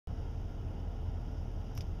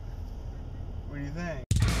do you think?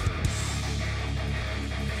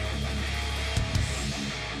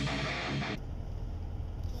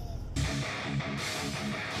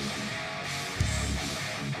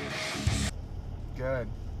 Good.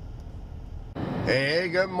 Hey,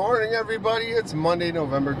 good morning everybody. It's Monday,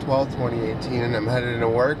 November 12th, 2018, and I'm headed into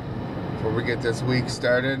work. Before we get this week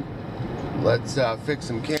started, let's fix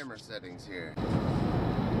some camera settings here.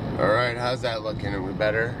 Alright, how's that looking? Are we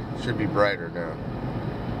better? Should be brighter now.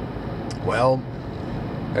 Well,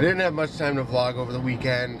 I didn't have much time to vlog over the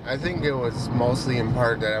weekend. I think it was mostly in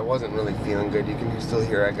part that I wasn't really feeling good. You can still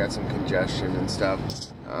hear I got some congestion and stuff.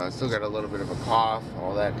 Still got a little bit of a cough,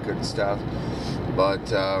 all that good stuff.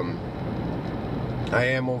 But I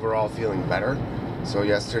am overall feeling better. So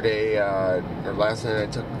yesterday, or last night, I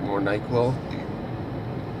took more NyQuil.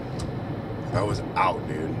 I was out,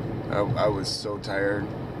 dude. I was so tired.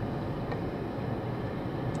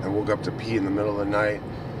 I woke up to pee in the middle of the night,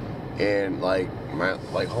 and like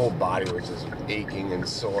my whole body was just aching and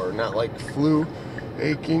sore. Not like flu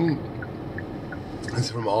aching. It's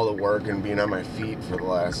from all the work and being on my feet for the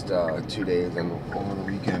last 2 days and over the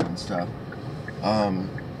weekend and stuff.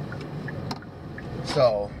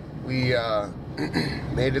 So we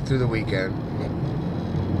made it through the weekend.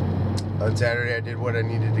 On Saturday, I did what I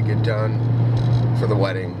needed to get done for the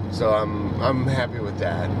wedding, so I'm happy with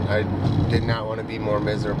that. I did not want to be more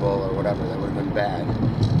miserable or whatever. That would have been bad.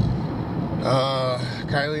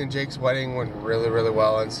 Kylie and Jake's wedding went really, really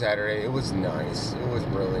well on Saturday. It was nice. It was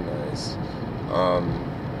really nice.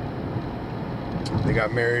 They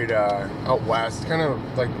got married out west, kind of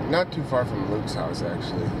like not too far from Luke's house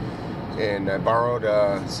actually. And I borrowed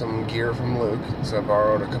some gear from Luke, so I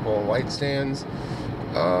borrowed a couple of light stands,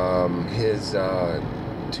 his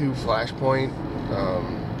 2 flashpoint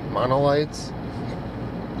monolights,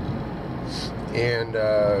 and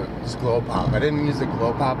his glow pop. I didn't use the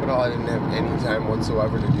glow pop at all. I didn't have any time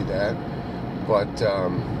whatsoever to do that, but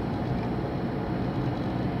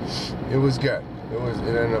it was good. It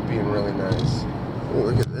ended up being really nice. Oh,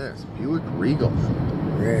 look at this Buick Regal,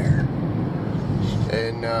 rare.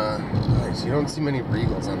 And nice. You don't see many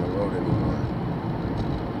Regals on the road anymore.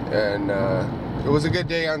 And it was a good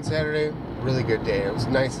day on Saturday. Really good day. It was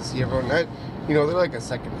nice to see everyone. You know, they're like a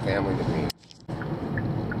second family to me.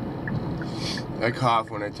 I cough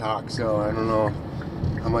when I talk, so I don't know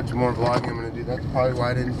how much more vlogging I'm gonna do. That's probably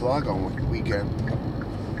why I didn't vlog all weekend.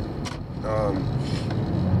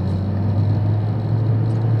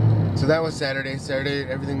 So that was Saturday. Saturday,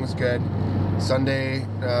 everything was good. Sunday,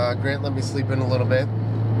 Grant let me sleep in a little bit.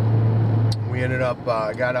 We ended up,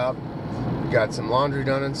 got up, got some laundry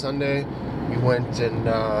done on Sunday. We went and,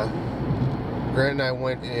 Grant and I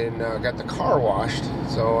went and got the car washed.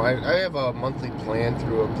 So I have a monthly plan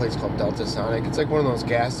through a place called Delta Sonic. It's like one of those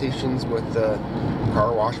gas stations with the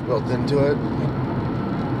car wash built into it.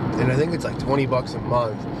 And I think it's like 20 bucks a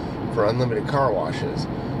month for unlimited car washes.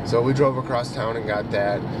 So we drove across town and got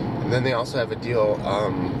that. And then they also have a deal,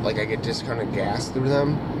 like I get discounted gas through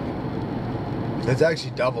them. It's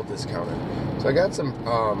actually double discounted. So I got some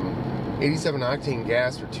 87 octane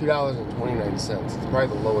gas for $2.29. It's probably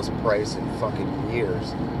the lowest price in fucking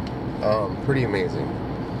years. Pretty amazing.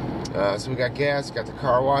 So we got gas, got the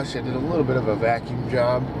car wash. I did a little bit of a vacuum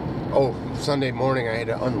job. Oh, Sunday morning I had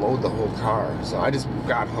to unload the whole car. So I just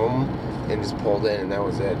got home and just pulled in, and that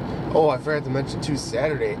was it. Oh, I forgot to mention too,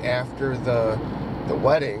 Saturday after the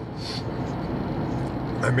wedding,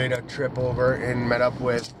 I made a trip over and met up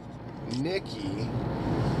with Nikki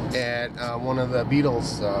at one of the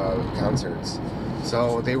Beatles concerts.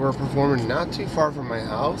 So they were performing not too far from my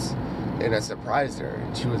house, and I surprised her,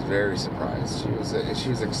 and she was very surprised. She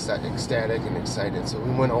was ecstatic and excited. So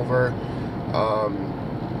we went over,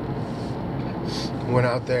 went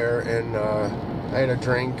out there, and I had a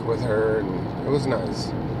drink with her, and it was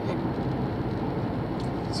nice.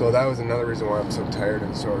 So that was another reason why I'm so tired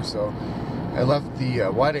and sore. So I left the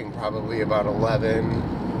wedding probably about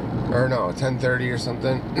 10:30 or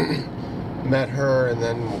something. Met her and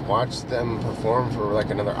then watched them perform for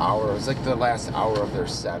like another hour. It was like the last hour of their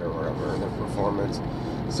set or whatever, their performance.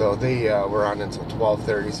 So they were on until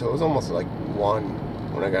 12:30. So it was almost like 1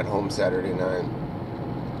 when I got home Saturday night.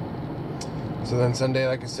 So then Sunday,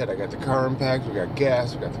 like I said, I got the car unpacked, we got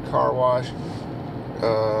gas, we got the car wash.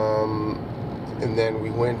 And then we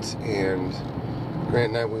went and,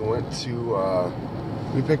 Grant and I, we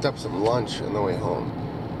picked up some lunch on the way home.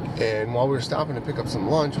 And while we were stopping to pick up some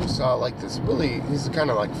lunch, we saw like this he's kind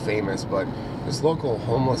of like famous, but this local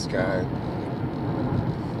homeless guy.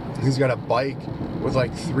 He's got a bike with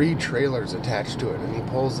like 3 trailers attached to it, and he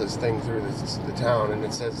pulls this thing through the town, and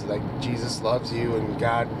it says like Jesus loves you and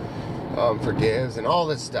God forgives, and all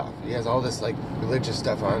this stuff. He has all this like religious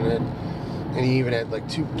stuff on it, and he even had like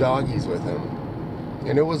 2 doggies with him,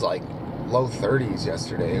 and it was like low 30s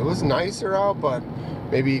yesterday. It was nicer out, but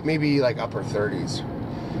maybe like upper 30s.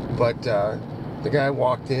 But the guy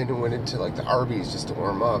walked in and went into like the Arby's just to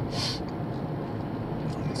warm up.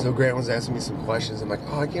 So Grant was asking me some questions. I'm like,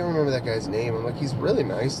 oh, I can't remember that guy's name. I'm like, he's really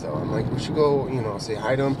nice though. I'm like, we should go, you know, say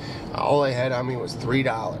hi to him. All I had on me was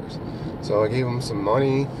 $3. So I gave him some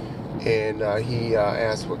money, and he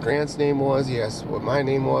asked what Grant's name was. He asked what my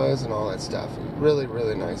name was and all that stuff. Really,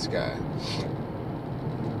 really nice guy.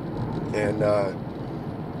 And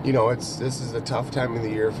you know, this is a tough time of the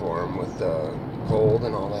year for him with the cold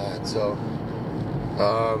and all that. So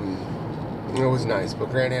it was nice, but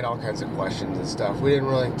Grant had all kinds of questions and stuff. We didn't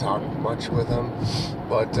really talk much with him,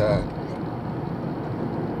 but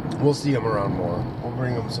we'll see him around more. We'll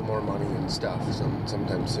bring him some more money and stuff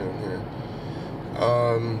sometime soon here.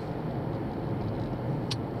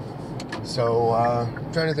 So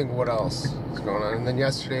I'm trying to think of what else is going on. And then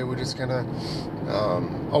yesterday we just kind of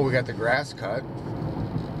we got the grass cut,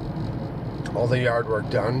 all the yard work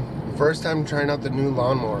done. First time trying out the new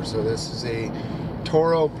lawnmower. So this is a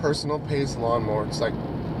Toro personal pace lawnmower. It's like,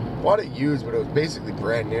 bought it used, but it was basically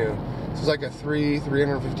brand new. So it's like a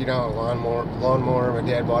 $350 lawnmower. My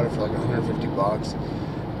dad bought it for like $150,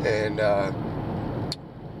 and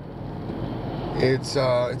it's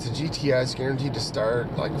a GTS, guaranteed to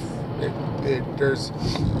start. Like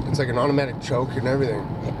it's like an automatic choke and everything.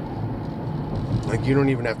 Like you don't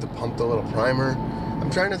even have to pump the little primer. I'm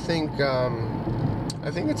trying to think. I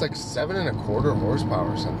think it's like 7.25 horsepower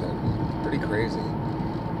or something. Pretty crazy.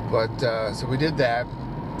 But so we did that,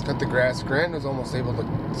 cut the grass. Grant was almost able to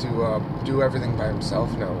do everything by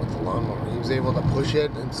himself now with the lawnmower. He was able to push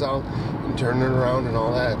it himself and turn it around and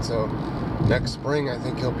all that. So next spring I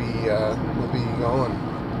think he'll be going.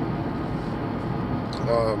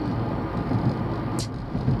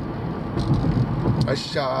 I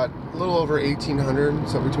shot a little over 1,800,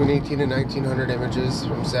 so between 1,800 and 1,900 images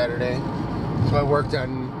from Saturday. So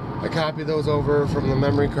I copied those over from the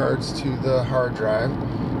memory cards to the hard drive,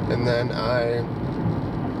 and then I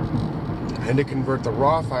had to convert the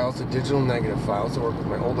raw files to digital negative files to work with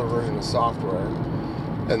my older version of software.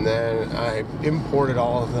 And then I imported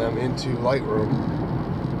all of them into Lightroom.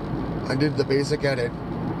 I did the basic edit,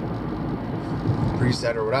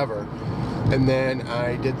 preset or whatever, and then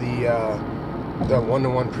I did the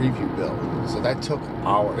one-to-one preview build. So that took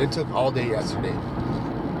hours. It took all day yesterday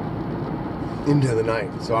into the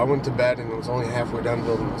night. So I went to bed and was only halfway done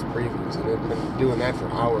building those previews, and I've been doing that for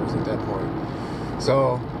hours at that point.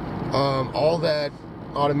 So all that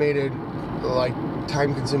automated, like,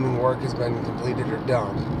 time-consuming work has been completed or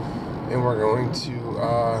done, and we're going to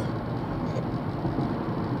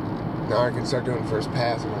now I can start doing first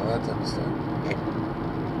pass and all that type of stuff.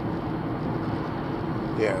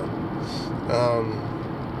 Yeah.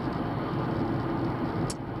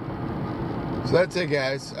 So that's it,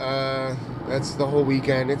 guys. That's the whole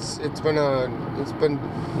weekend. It's been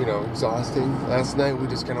you know, exhausting. Last night we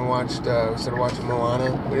just kind of watched. We started watching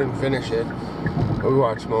Moana. We didn't finish it, but we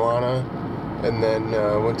watched Moana, and then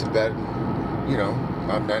went to bed. You know,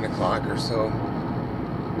 about 9 o'clock or so.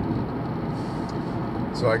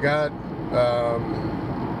 So I got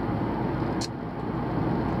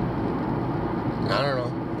I don't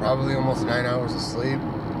know, probably almost 9 hours of sleep,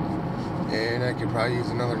 and I could probably use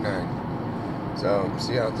another 9. So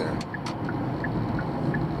see you out there.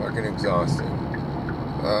 Fucking exhausting.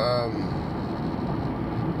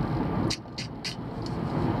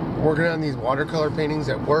 Working on these watercolor paintings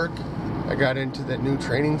at work. I got into that new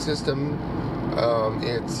training system.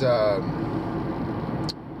 It's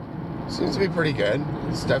seems to be pretty good.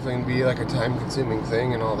 It's definitely gonna be like a time-consuming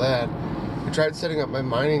thing and all that. I tried setting up my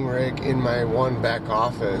mining rig in my one back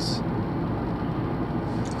office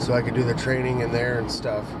so I could do the training in there and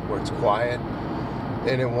stuff where it's quiet,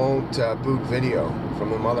 and it won't boot video from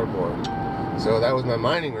the motherboard. So that was my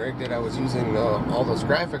mining rig that I was using all those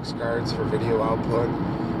graphics cards for video output,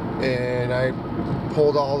 and I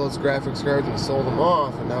pulled all those graphics cards and sold them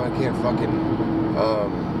off, and now I can't fucking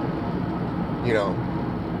you know,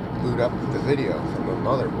 boot up the video from the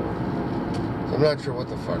motherboard. So I'm not sure what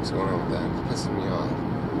the fuck's going on with that. It's pissing me off.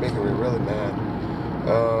 It's making me really mad.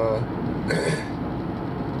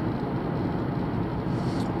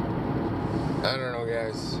 I don't know,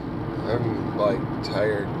 guys. I'm like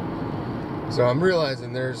tired. So I'm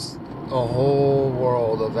realizing there's a whole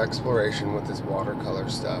world of exploration with this watercolor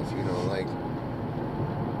stuff, you know, like,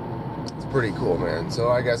 it's pretty cool, man. So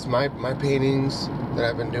I guess my paintings that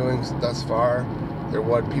I've been doing thus far, they're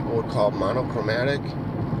what people would call monochromatic.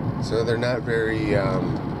 So they're not very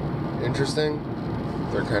interesting.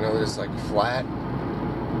 They're kind of just like flat.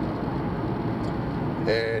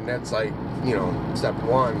 And that's like, you know, step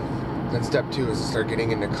one. Then step two is to start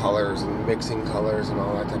getting into colors and mixing colors and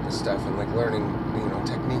all that type of stuff, and like learning, you know,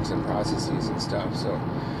 techniques and processes and stuff. So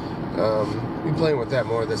be playing with that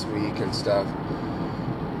more this week and stuff.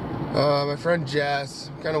 My friend Jess,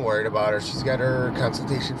 I'm kind of worried about her. She's got her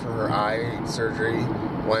consultation for her eye surgery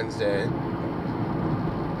Wednesday,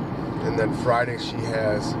 and then Friday she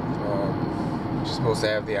has she's supposed to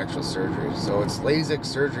have the actual surgery. So it's LASIK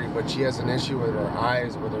surgery, but she has an issue with her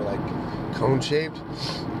eyes where they're like cone shaped,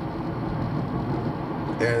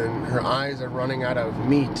 and her eyes are running out of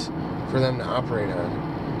meat for them to operate on.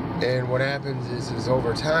 And what happens is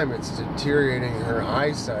over time it's deteriorating her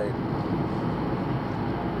eyesight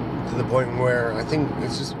to the point where I think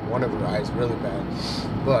it's just one of her eyes really bad,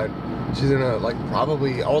 but she's gonna like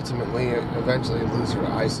probably ultimately eventually lose her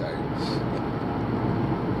eyesight.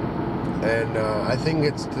 And I think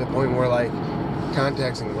it's to the point where like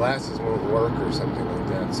contacts and glasses won't work or something like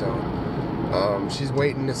that. So she's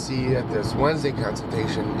waiting to see at this Wednesday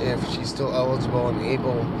consultation if she's still eligible and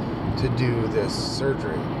able to do this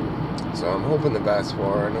surgery. So I'm hoping the best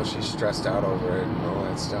for her. I know she's stressed out over it and all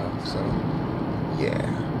that stuff. So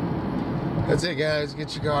yeah, that's it, guys.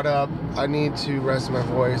 Get you caught up. I need to rest my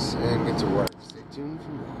voice and get to work. Stay tuned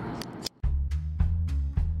for more.